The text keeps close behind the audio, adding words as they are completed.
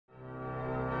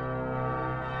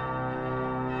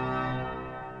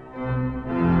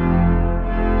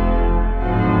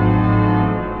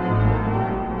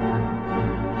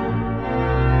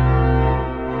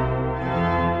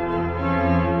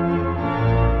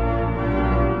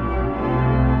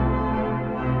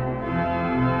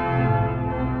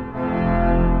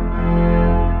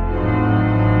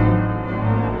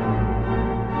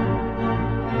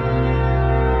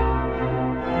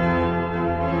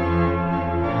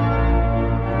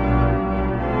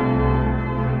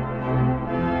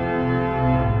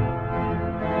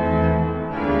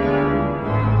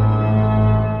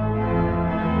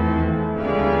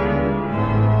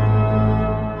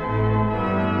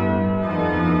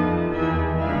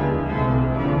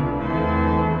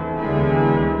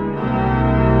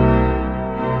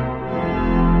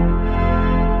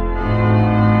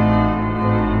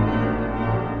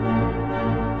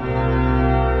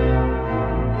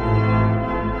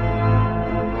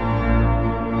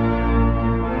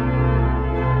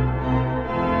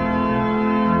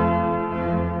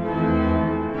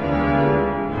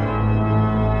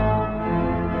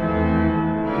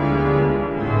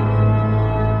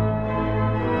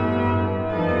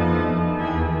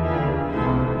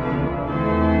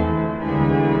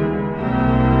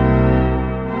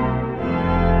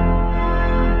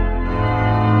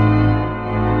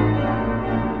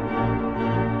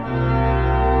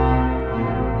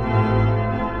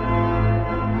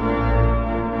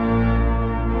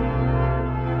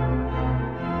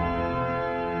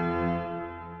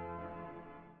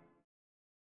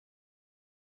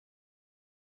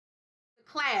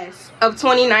class of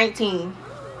 2019.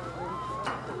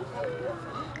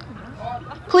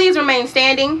 Please remain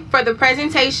standing for the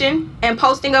presentation and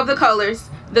posting of the colors,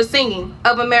 the singing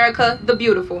of America the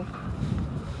Beautiful.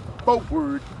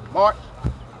 Forward, march,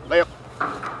 left,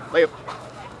 left,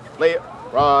 left,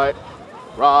 right,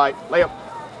 right, left,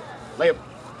 left,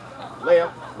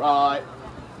 left, right,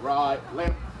 right,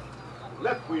 left,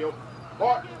 left wheel,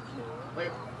 march,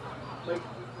 left, left,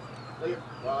 left,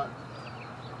 right,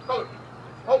 color,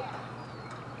 hold,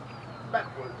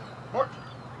 backward, march,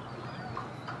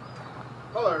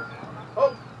 color,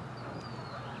 hold.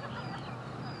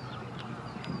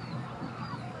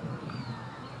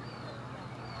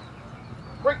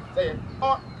 Break there,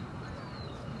 march.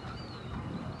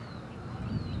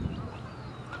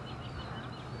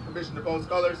 Permission to pose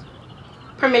colors.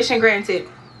 Permission granted.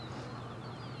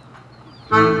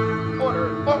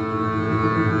 Order, hold.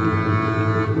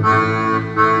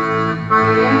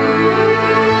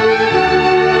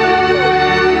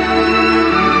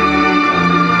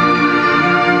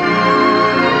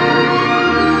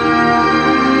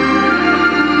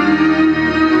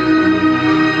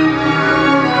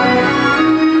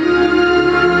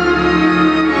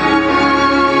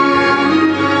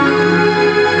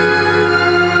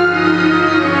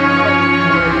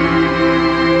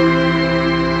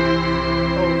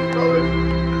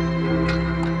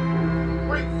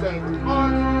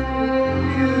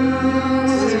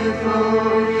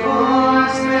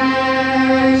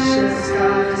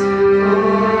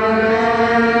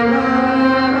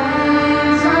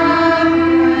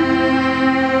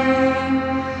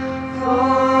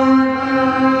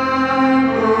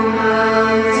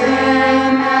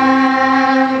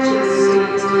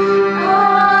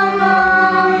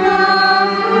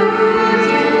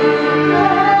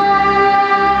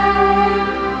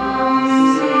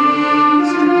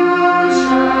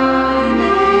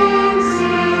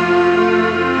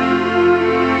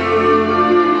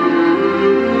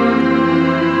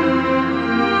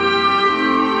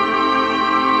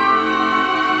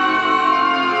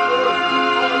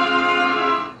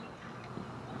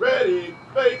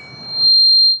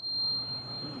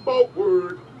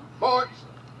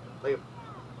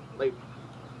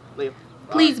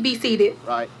 Please be seated.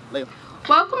 Right, left.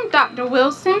 Welcome Dr.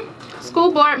 Wilson,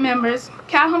 school board members,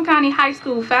 Calhoun County High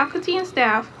School faculty and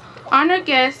staff, honored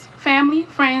guests, family,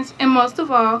 friends, and most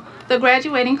of all, the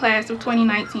graduating class of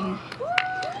 2019.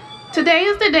 Today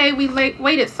is the day we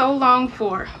waited so long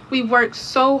for. We worked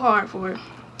so hard for.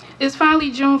 It's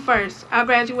finally June 1st, our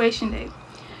graduation day.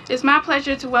 It's my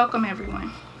pleasure to welcome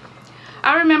everyone.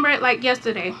 I remember it like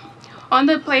yesterday. On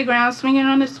the playground, swinging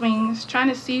on the swings, trying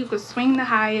to see who could swing the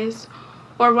highest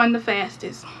or run the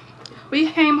fastest. We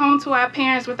came home to our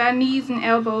parents with our knees and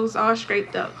elbows all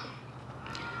scraped up.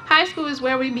 High school is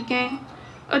where we becoming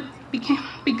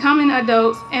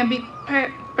adults and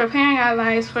preparing our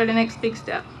lives for the next big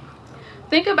step.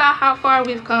 Think about how far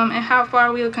we've come and how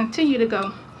far we'll continue to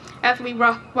go after we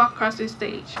walk across this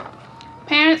stage.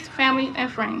 Parents, family,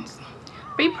 and friends,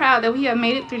 be proud that we have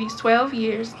made it through these 12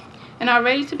 years and are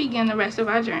ready to begin the rest of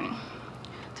our journey.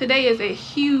 Today is a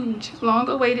huge,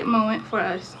 long-awaited moment for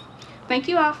us. Thank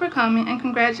you all for coming, and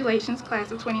congratulations, class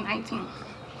of 2019.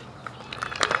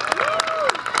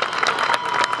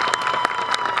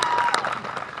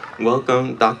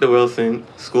 Welcome, Dr. Wilson,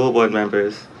 school board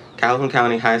members, Calhoun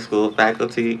County High School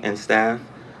faculty and staff,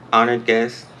 honored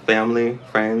guests, family,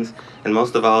 friends, and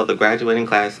most of all, the graduating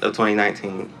class of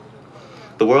 2019.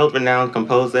 The world-renowned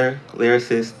composer,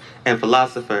 lyricist, and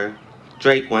philosopher,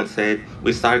 Drake once said,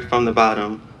 "We started from the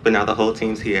bottom, but now the whole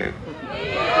team's here."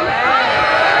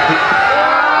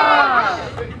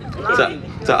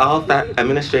 To all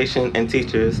administration and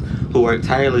teachers who worked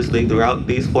tirelessly throughout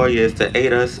these 4 years to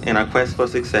aid us in our quest for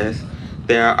success,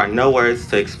 there are no words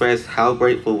to express how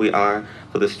grateful we are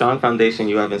for the strong foundation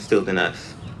you have instilled in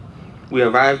us. We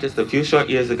arrived just a few short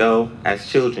years ago as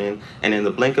children, and in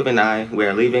the blink of an eye, we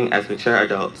are leaving as mature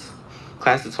adults.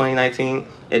 Class of 2019,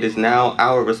 it is now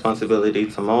our responsibility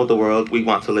to mold the world we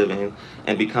want to live in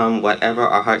and become whatever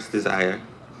our hearts desire.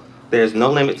 There is no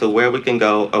limit to where we can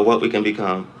go or what we can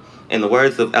become. In the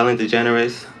words of Ellen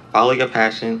DeGeneres, follow your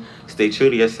passion, stay true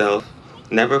to yourself,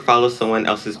 never follow someone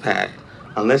else's path.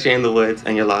 Unless you're in the woods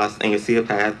and you're lost and you see a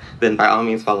path, then by all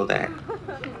means follow that.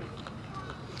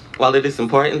 While it is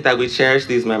important that we cherish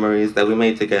these memories that we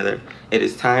made together, it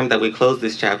is time that we close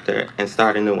this chapter and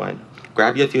start a new one.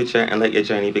 Grab your future and let your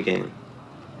journey begin.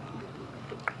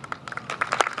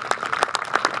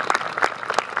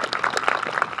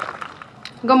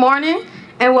 Good morning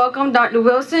and welcome Dr.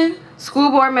 Wilson,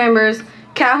 school board members,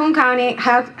 Calhoun County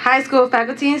High School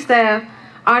faculty and staff,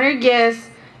 honored guests,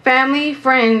 family,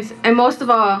 friends, and most of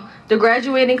all, the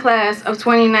graduating class of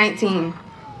 2019.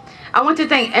 I want to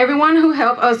thank everyone who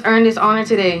helped us earn this honor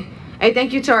today. A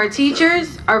thank you to our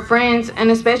teachers, our friends,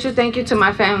 and a special thank you to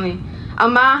my family.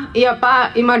 Amá y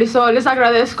Apá y Marisol, les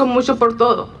agradezco mucho por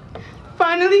todo.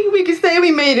 Finally, we can say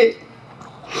we made it.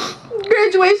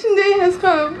 Graduation day has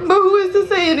come, but who is to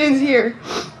say it ends here?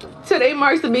 Today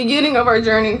marks the beginning of our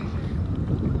journey.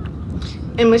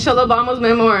 In Michelle Obama's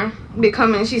memoir,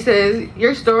 Becoming, she says,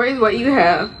 "Your story is what you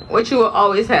have, what you will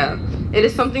always have. It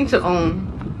is something to own.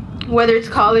 Whether it's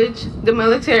college, the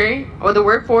military, or the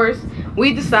workforce,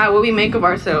 we decide what we make of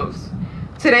ourselves.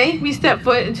 Today, we step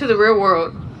foot into the real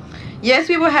world. Yes,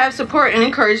 we will have support and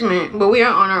encouragement, but we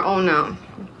are on our own now.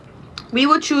 We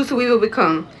will choose who we will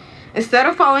become. Instead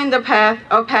of following the path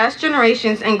of past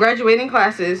generations and graduating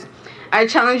classes, I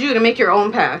challenge you to make your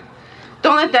own path.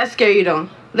 Don't let that scare you though.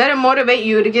 Let it motivate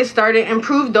you to get started and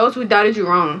prove those who doubted you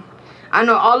wrong. I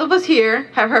know all of us here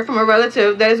have heard from a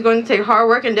relative that is going to take hard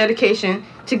work and dedication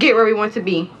to get where we want to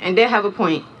be, and they have a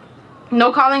point.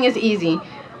 No calling is easy.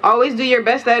 Always do your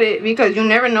best at it because you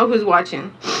never know who's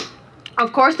watching.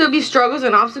 Of course, there'll be struggles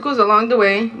and obstacles along the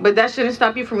way, but that shouldn't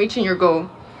stop you from reaching your goal.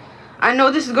 I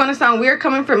know this is going to sound weird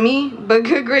coming from me, but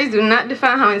good grades do not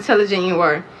define how intelligent you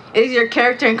are. It is your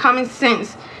character and common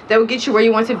sense that will get you where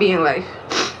you want to be in life.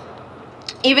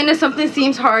 Even if something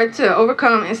seems hard to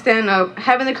overcome and stand up,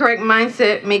 having the correct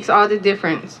mindset makes all the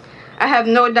difference. I have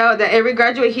no doubt that every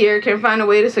graduate here can find a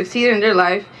way to succeed in their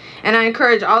life, and I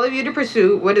encourage all of you to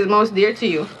pursue what is most dear to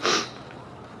you.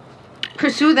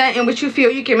 Pursue that in which you feel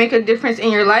you can make a difference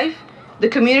in your life, the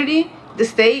community, the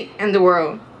state, and the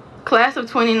world. Class of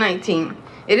 2019.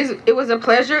 It was a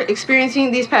pleasure experiencing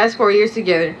these past 4 years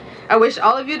together. I wish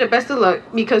all of you the best of luck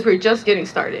because we're just getting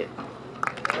started.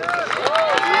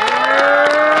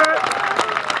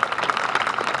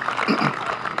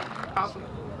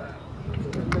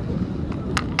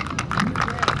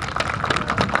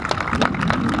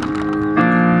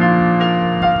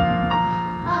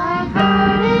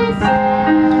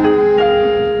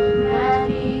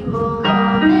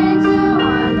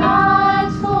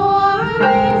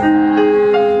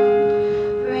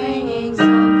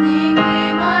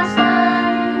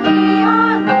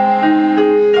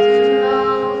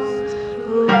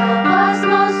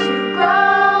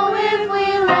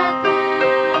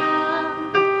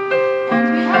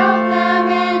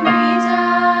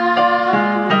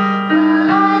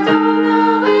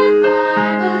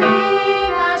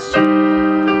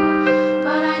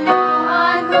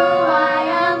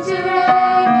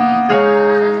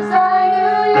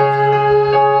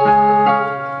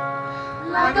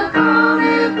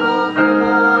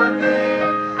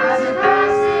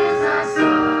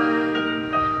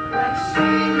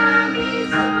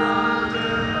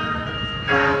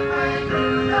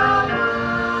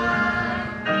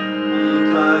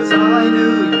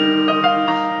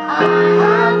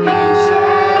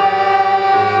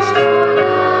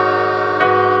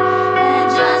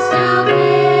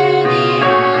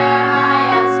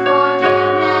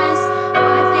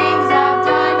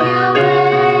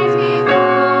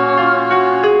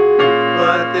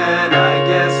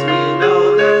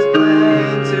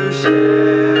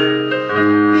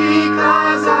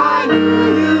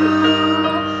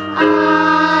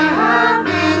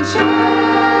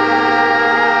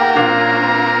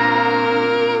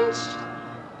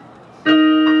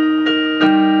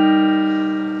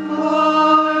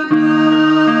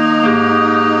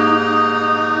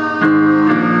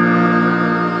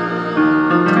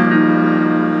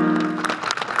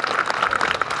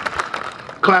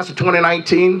 Class of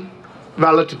 2019,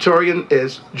 valedictorian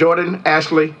is Jordan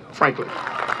Ashley Franklin.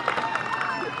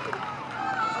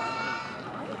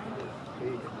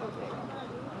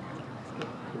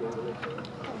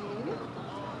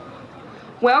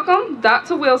 Welcome,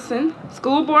 Dr. Wilson,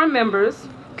 school board members,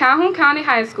 Calhoun County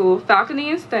High School faculty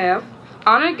and staff,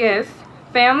 honored guests,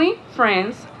 family,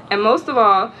 friends, and most of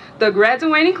all, the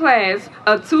graduating class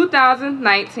of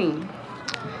 2019.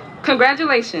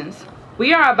 Congratulations.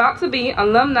 We are about to be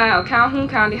alumni of Calhoun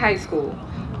County High School.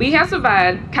 We have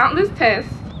survived countless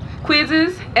tests,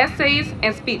 quizzes, essays,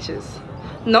 and speeches.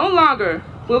 No longer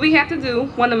will we have to do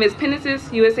one of Ms.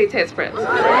 Pennis's USA test preps.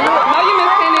 No, you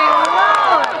Ms.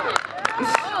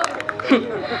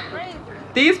 Pennis.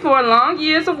 These 4 long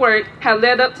years of work have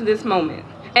led up to this moment,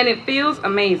 and it feels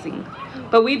amazing.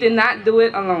 But we did not do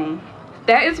it alone.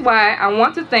 That is why I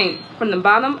want to thank, from the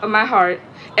bottom of my heart,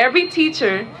 every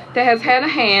teacher that has had a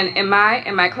hand in my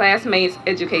and my classmates'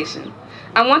 education.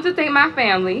 I want to thank my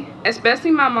family,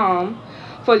 especially my mom,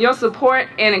 for your support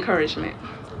and encouragement.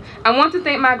 I want to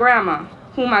thank my grandma,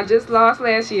 whom I just lost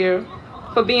last year,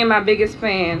 for being my biggest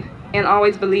fan and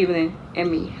always believing in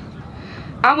me.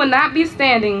 I would not be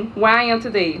standing where I am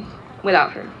today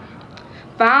without her.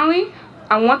 Finally,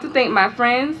 I want to thank my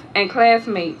friends and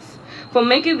classmates for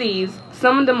making these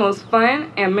some of the most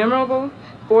fun and memorable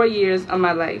 4 years of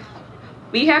my life.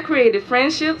 We have created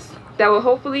friendships that will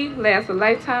hopefully last a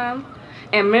lifetime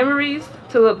and memories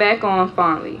to look back on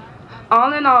fondly.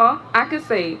 All in all, I can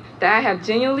say that I have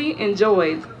genuinely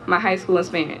enjoyed my high school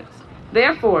experience.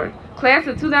 Therefore, class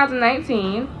of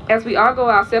 2019, as we all go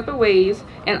our separate ways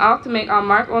and off to make our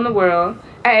mark on the world,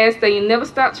 I ask that you never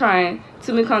stop trying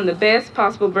to become the best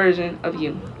possible version of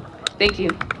you. Thank you.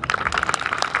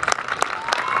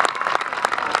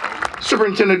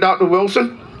 Superintendent Dr.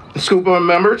 Wilson, and school board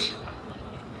members,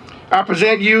 I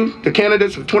present you the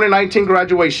candidates for 2019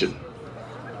 graduation.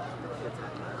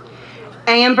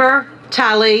 Amber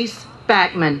Talise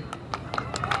Backman.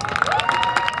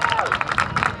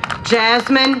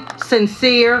 Jasmine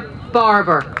Sincere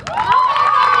Barber.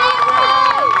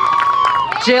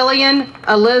 Jillian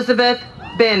Elizabeth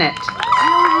Bennett.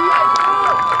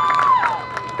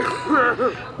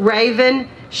 Raven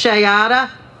Shayada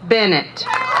Bennett.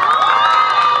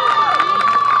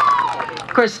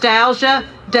 Christalgia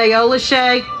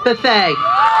Deolashe Bethay.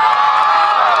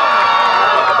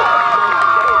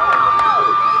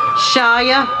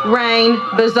 Shia Rain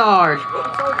Bazard.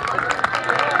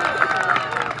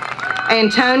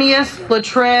 Antonius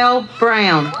Latrell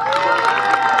Brown.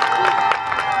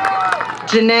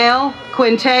 Janelle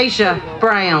Quintasia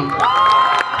Brown.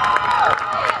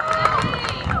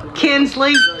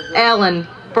 Kinsley Ellen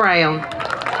Brown.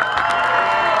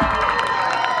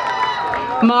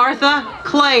 Martha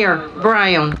Claire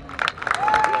Brown.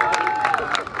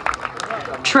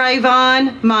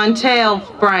 Trayvon Montel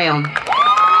Brown.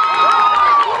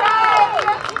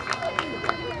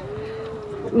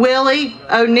 Willie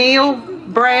O'Neill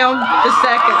Brown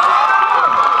II.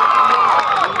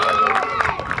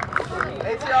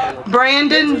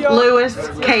 Brandon Lewis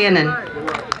Cannon.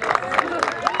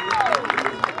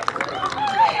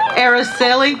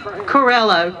 Araceli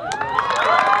Corello.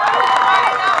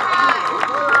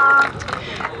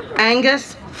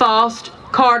 Angus Faust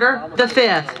Carter V.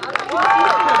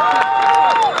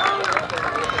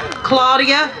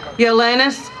 Claudia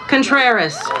Yolenis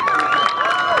Contreras.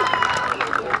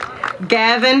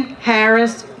 Gavin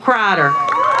Harris Crider.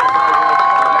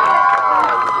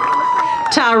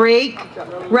 Tyreek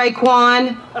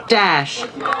Raekwon Dash.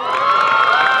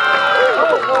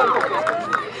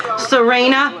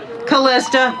 Serena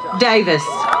Callista Davis.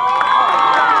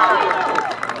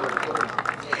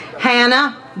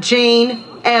 Hannah Jean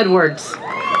Edwards.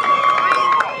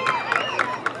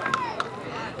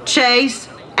 Chase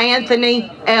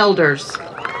Anthony Elders.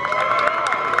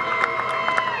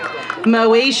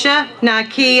 Moesha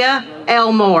Nakia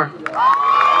Elmore.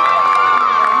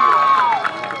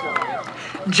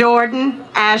 Jordan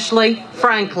Ashley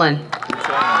Franklin.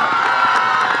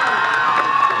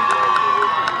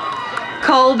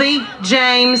 Colby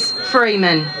James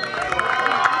Freeman.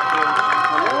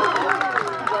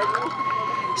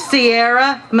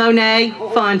 Sierra Monet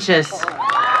Funches.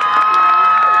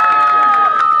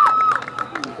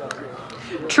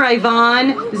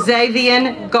 Trayvon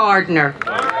Xavier Gardner.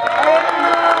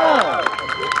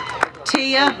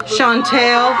 Tia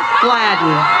Chantel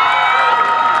Gladden.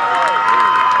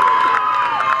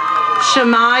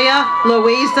 Shamaya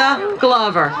Louisa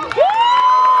Glover.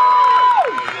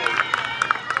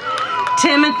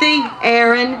 Timothy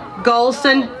Aaron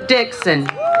Golson Dixon.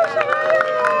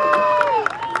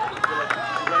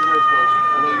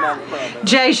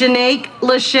 Jajanique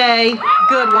Lachey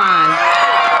Goodwine.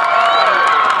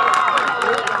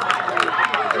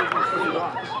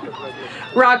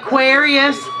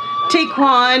 Raquarius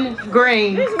Tequan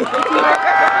Green.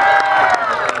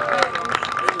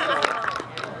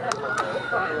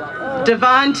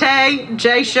 Devontae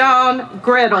Jashawn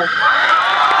Griddle.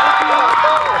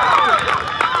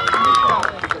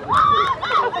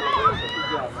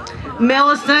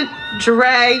 Millicent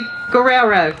Dre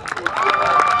Guerrero.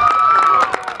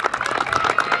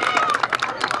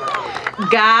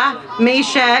 Guy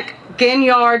Meshach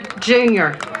Ginyard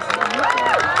Jr.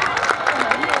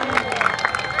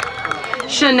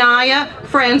 Shania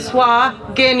Francois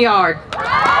Ginyard.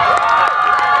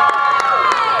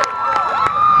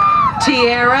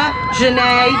 Tierra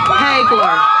Janae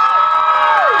Hagler.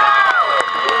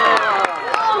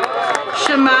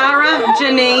 Shamira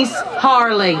Janice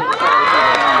Harley.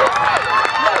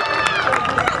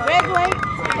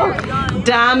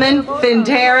 Diamond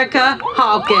Finderica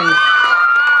Hawkins.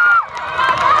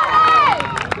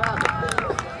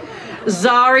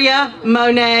 Zaria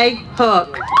Monet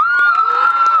Hook.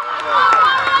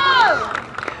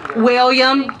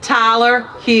 William Tyler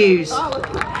Hughes.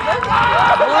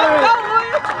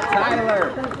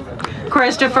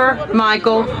 Christopher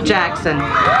Michael Jackson.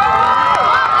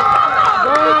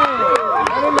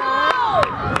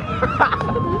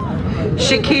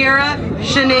 Shakira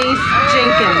Shanice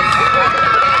Jenkins.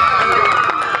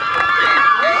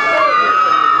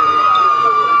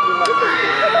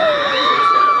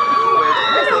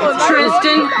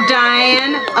 Tristan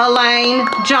Diane Elaine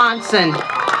Johnson.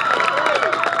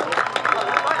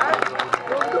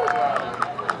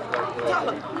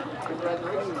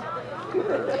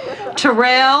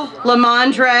 Terrell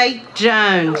Lamondre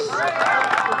Jones.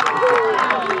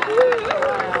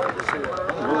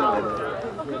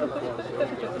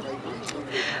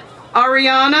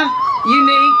 Ariana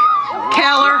Unique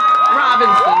Keller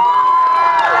Robinson.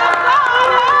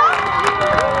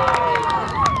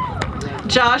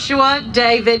 Joshua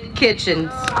David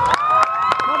Kitchens.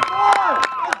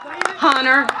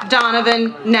 Hunter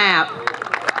Donovan Knapp.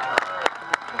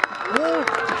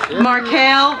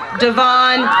 Markel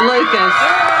Devon Lucas.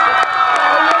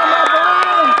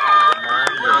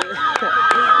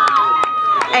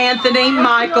 Anthony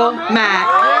Michael Mack.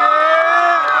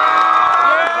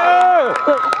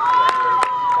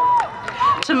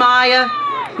 Tamaya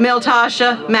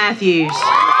Miltasha Matthews.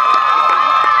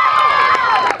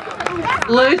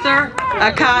 Luther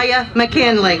Akaya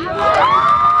McKinley.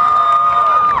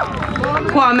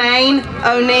 Kwame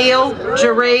O'Neill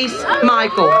Jerice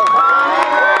Michael.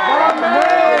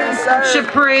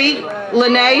 Shapri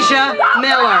Lenasia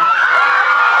Miller.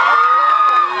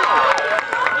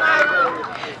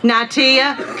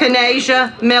 Natia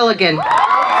Kanasia Milligan.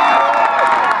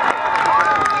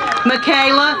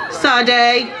 Michaela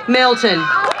Sade Milton.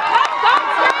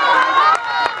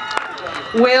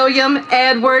 William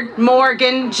Edward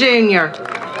Morgan Jr.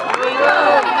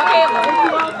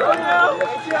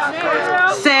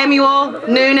 Samuel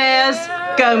Nunez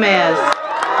Gomez.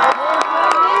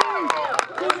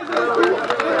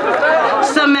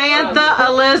 Samantha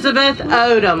Elizabeth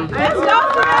Odom.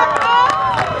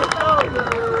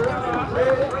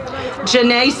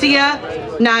 Janacia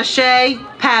Nashe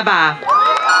Paba.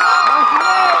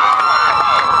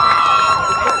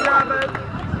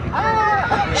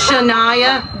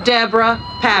 Shania Deborah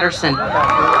Patterson.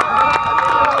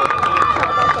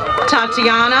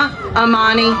 Tatiana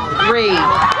Amani Reed.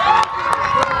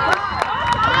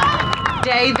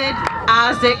 David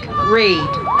Isaac Reed.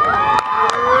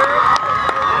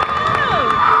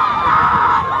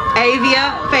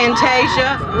 Avia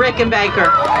Fantasia Rickenbacker.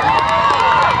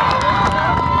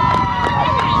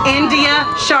 India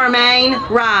Charmaine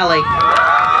Riley.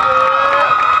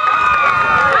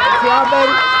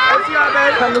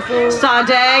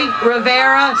 Sade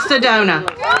Rivera Sedona.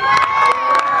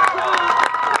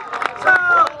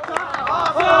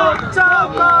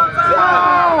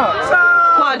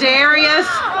 Quadarius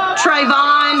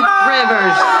Trayvon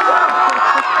Rivers.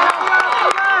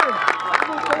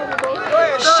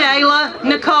 Shayla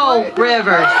Nicole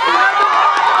Rivers.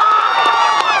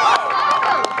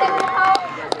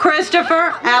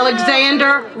 Christopher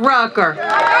Alexander Rucker.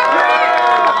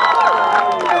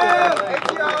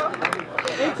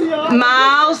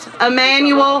 Miles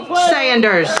Emmanuel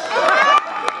Sanders.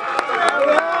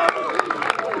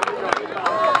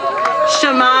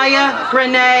 Shamaya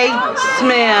Renee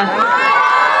Smith.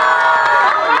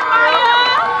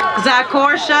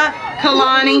 Zakorsha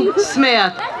Kalani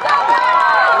Smith.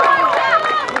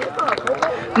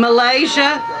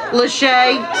 Malaysia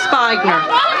Lachey Spigner.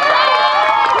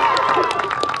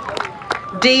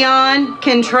 Dion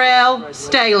Kentrell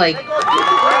Staley.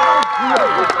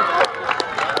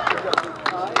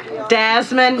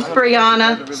 Dasmond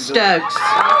Brianna Stokes.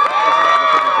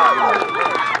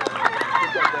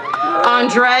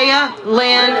 Andrea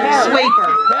Lynn Sweeper.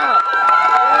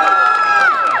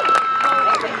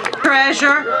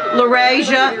 Treasure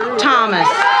Larasia Thomas.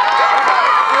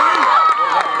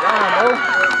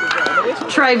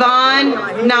 Trayvon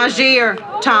Najir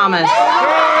Thomas.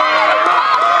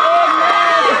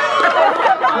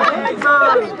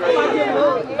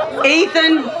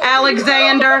 Ethan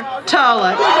Alexander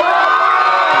Tullett.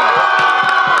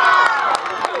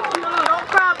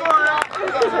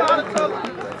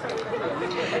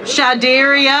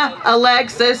 Shadiria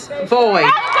Alexis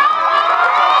Voigt.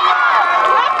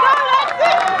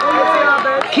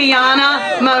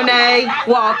 Kiana Monet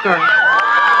Walker.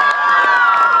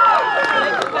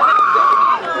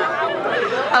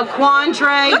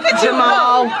 Aquandre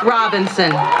Jamal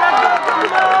Robinson.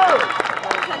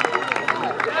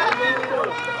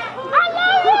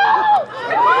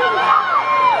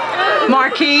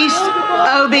 Marquise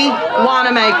Obi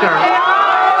Wanamaker.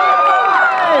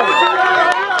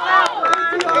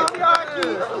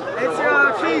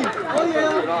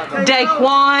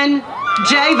 Daquan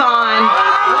Javon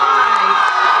White.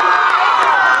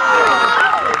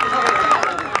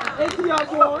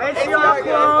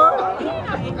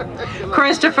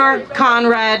 Christopher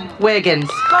Conrad Wiggins.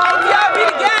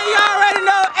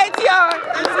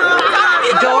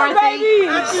 Dorothy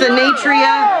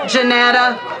Sinitria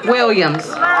Janetta Williams.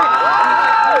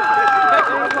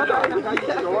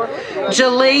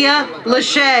 Jalea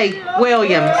Lachey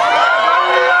Williams.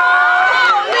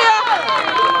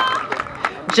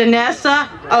 Janessa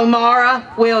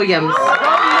Omara Williams.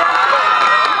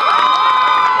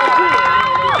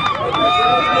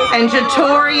 And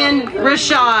Jatorian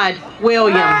Rashad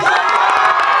Williams.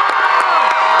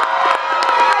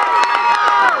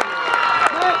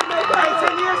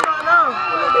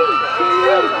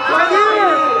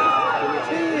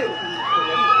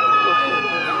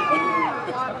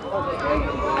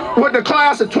 With the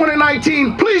class of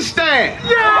 2019, please stand.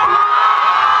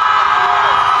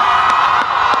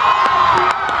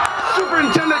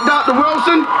 Superintendent Dr.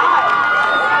 Wilson,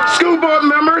 school board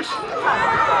members,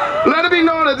 let it be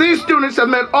known that these students have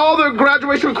met all their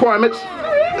graduation requirements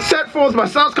set forth by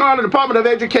South Carolina Department of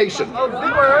Education.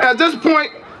 At this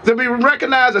point, they'll be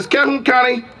recognized as Calhoun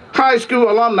County High School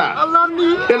alumni.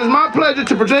 It is my pleasure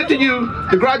to present to you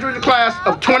the graduating class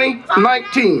of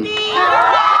 2019.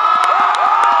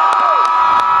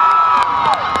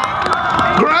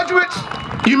 Graduates,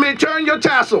 you may turn your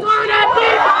tassel.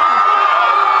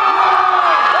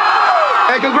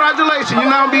 And congratulations, you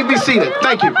now may be seated.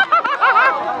 Thank you.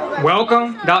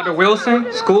 Welcome, Dr.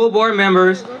 Wilson, school board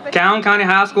members, Calhoun County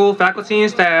High School faculty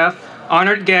and staff,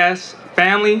 honored guests,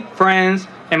 family, friends,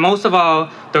 and most of all,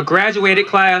 the graduated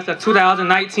class of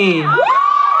 2019.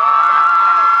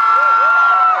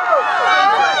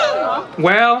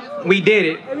 Well, we did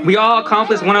it. We all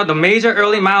accomplished one of the major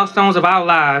early milestones of our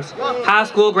lives, high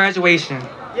school graduation.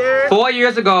 4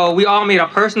 years ago, we all made a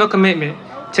personal commitment.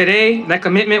 Today, that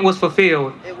commitment was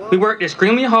fulfilled. We worked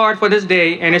extremely hard for this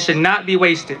day, and it should not be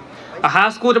wasted. A high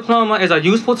school diploma is a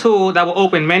useful tool that will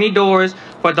open many doors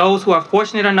for those who are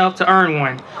fortunate enough to earn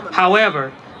one.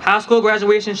 However, high school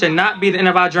graduation should not be the end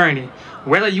of our journey.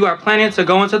 Whether you are planning to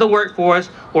go into the workforce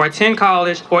or attend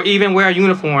college or even wear a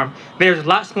uniform, there's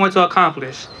lots more to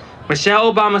accomplish.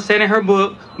 Michelle Obama said in her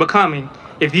book, Becoming,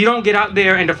 if you don't get out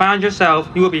there and define yourself,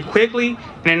 you will be quickly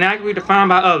and inaccurately defined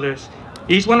by others.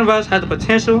 Each one of us has the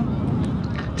potential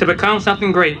to become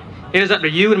something great. It is up to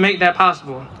you to make that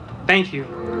possible. Thank you.